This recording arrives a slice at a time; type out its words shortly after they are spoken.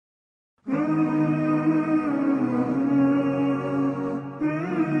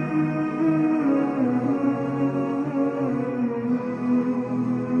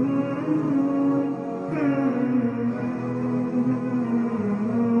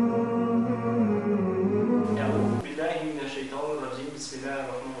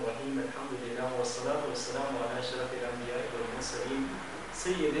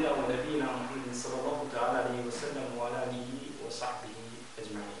سيدنا ونبينا محمد صلى الله تعالى عليه وسلم وعلى آله وصحبه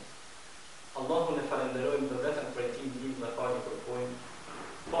أجمعين. Allahun e falenderojmë për vetëm për ti ndihmë dhe falë kërkojmë.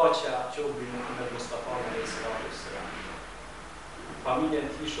 Paqja qoftë Muhammed Mustafa alayhi salatu wassalam. Familjen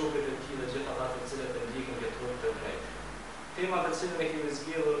e tij, shokët e tij dhe gjithë ata të cilët e ndjekin këtë rrugë të drejtë. Tema të cilën e kemi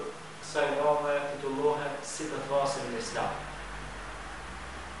zgjedhur kësaj radhe titullohet Si të thrasim në Islam.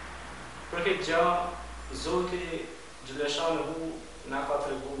 Për këtë gjë Zoti xhaleshanuhu na ka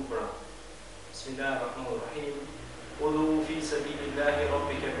treguar për. Bismillahirrahmanirrahim. Udhu fi sabilillahi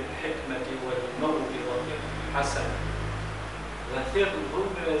rabbika bil hikmati wal maw'izati hasana. Dhe thirr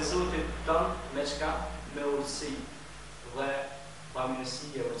rrugën e Zotit tënd me çka? Me urtësi dhe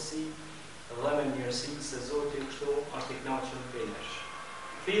pamirësi e urtësi dhe me mirësi se Zoti kështu është i kënaqur prej nesh.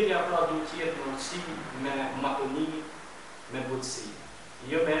 Thirrja pra duhet të jetë me urtësi, me matoni, me butësi,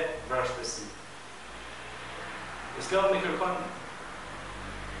 jo me vrashtësi. Islami kërkon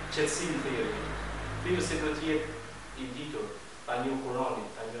qetësinë thirrje. Thirrësi do të jetë i ditur, ta njohë Kur'anin,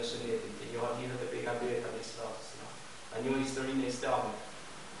 ta njohë Sunetin, ta njohë hadithet e pejgamberit alayhi salatu wassalam, ta njohë historinë e Islamit.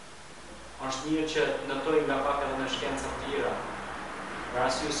 Është mirë që notojmë nga pak edhe në shkenca të tjera, për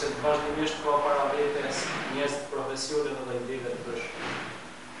arsye se vazhdimisht ka para vetes njerëz profesionet dhe ideve të ndryshme.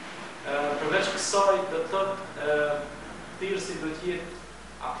 Përveç kësaj do të thotë thirrësi do të jetë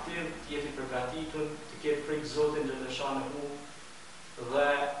aktiv, të jetë i përgatitur, të ketë frikë Zotin xhaleshanuhu dhe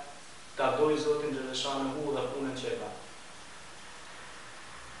ta doj Zotin xhaleshanuhu dhe punën që e ka.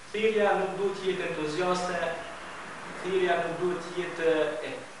 Thirrja nuk duhet të jetë entuziaste, thirrja nuk duhet të jetë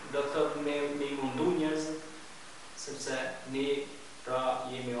do të thotë me i mundu njerëzit, sepse ne pra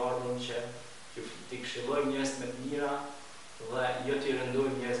jemi ardhur që t'i këshillojmë njerëzit me të mira dhe jo t'i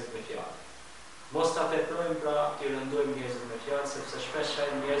rëndojmë njerëzit me fjalë. Mos ta teprojmë pra t'i rëndojmë njerëzit me fjalë, sepse shpesh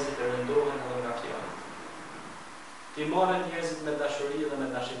njerëzit e rëndohen edhe nga fjalët. Ti marrën njerëzit me dashuri dhe me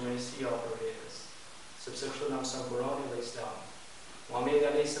dashamirësi afër vetes, sepse kështu na mëson Kurani dhe Islami. Muhamedi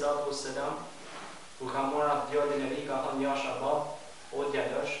alayhi salatu wassalam, kur ka marrë atë djalin e ri, ka thënë ja shabab, o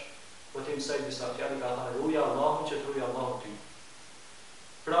djalosh, po ti mësoj disa fjalë, ka thënë ruaj Allahun që të ruaj Allahu ty.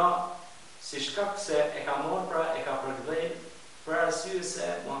 Pra, si shkak se e ka marrë, pra e ka përkthyer për arsye se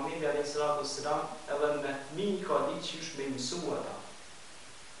Muhamedi alayhi salatu wassalam edhe me fëmijë ka ditë çish me mësua ata.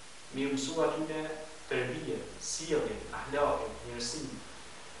 Me mësua atyne tërbije, sjellje, ahlakin, mirësinë.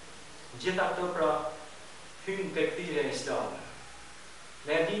 Gjitha këto pra hyjnë tek thirrja e Islamit.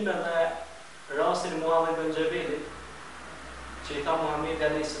 Ne dimë edhe rastin e Muadh ibn Jabalit, që i tha Muhamedi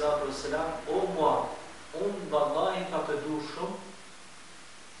alayhi salatu wassalam, o Muadh, unë vallahi ta të du shumë,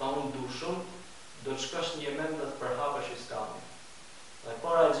 unë du shumë, do të shkosh në Yemen dhe të përhapësh Islamin. Dhe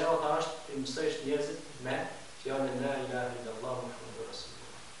para gjata është të mësojsh njerëzit me fjalën la ilaha illallah Muhammadur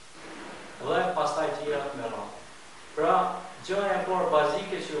Rasulullah. Dhe pastaj tjerat me radhë. Pra, gjëja e parë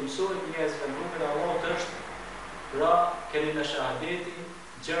bazike që mësohet njerëzve në rrugën e Allahut është pra kelime shahadeti,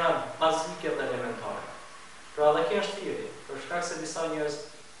 gjëra bazike dhe elementare. Pra dhe kjo është thirrje, për shkak se disa njerëz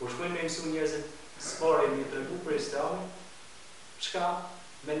kur shkojnë me mësu njerëzit s'pari me tregu për Islamin, çka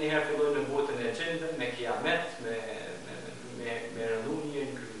me njëherë fillojnë në botën e gjendën, me kiamet, me rëndunje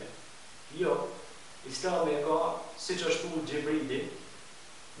në kryme. Jo, Islami e ka, si që është Gjibrili,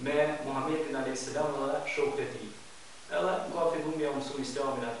 me Muhammedin a.s. dhe shokët e tij. Edhe ka fillu me mësu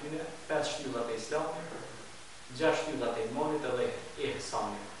Islamin atyne, 5 shtyllat e Islamit, 6 shtyllat e imanit edhe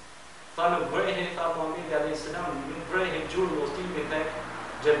ihsanit. Tha nuk vrejhe, tha Muhammedi a.s. nuk vrejhe gjurë lostimi tek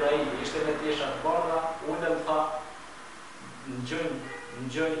Gjebraili, ishte me tesha të bardha, ullëm tha, në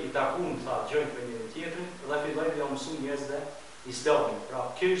gjëj i takun, tha, gjëjnë për njërin tjetrin, dhe fillojnë me mësu njerëzve Islamin. Pra,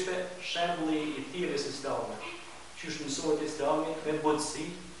 kjo ishte shembulli i thirrjes Islamit. Qysh mësohet Islami me butësi,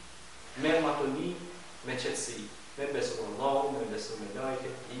 me matoni, me qetësi, me besu Allahun, me besu me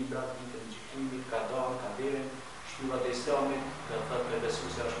lajket, librat, ditën e gjykimit, kadan, kaderin, shtyllat e Islamit, dhe thot me besu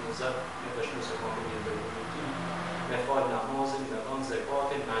se është në Zot, me beshu se ka vënë dërgimin e tij, me fal namazin, me dhënë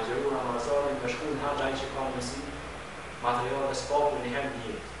zakatin, me agjëru Ramazanin, me shku në haxh ai që ka mundësi, materiale s'paku një herë në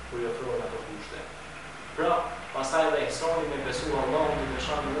jetë, kur i ofrohen ato kushte. Pra, pastaj edhe ihsani me besu Allahun dhe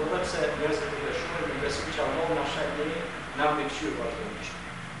shanë në dhe pse njerëzit e beshojnë me besu që Allahu na shet ne, na mbikëqyr vazhdimisht.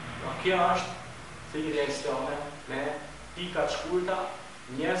 Pra, kjo është thirrja islame me pika të shkurta,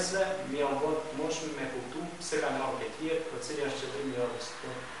 njerëzve me janë bërë të moshme me kuptu pse kanë marrë këtë tjerë, për cilë është qëllimi i orës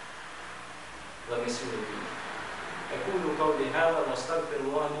këtu. dhe misionin tim. أقول قولي هذا وأستغفر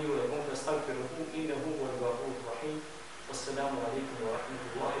الله لي ولكم فاستغفروه إنه هو الغفور الرحيم. والسلام عليكم ورحمة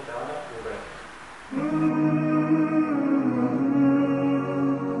الله تعالى وبركاته.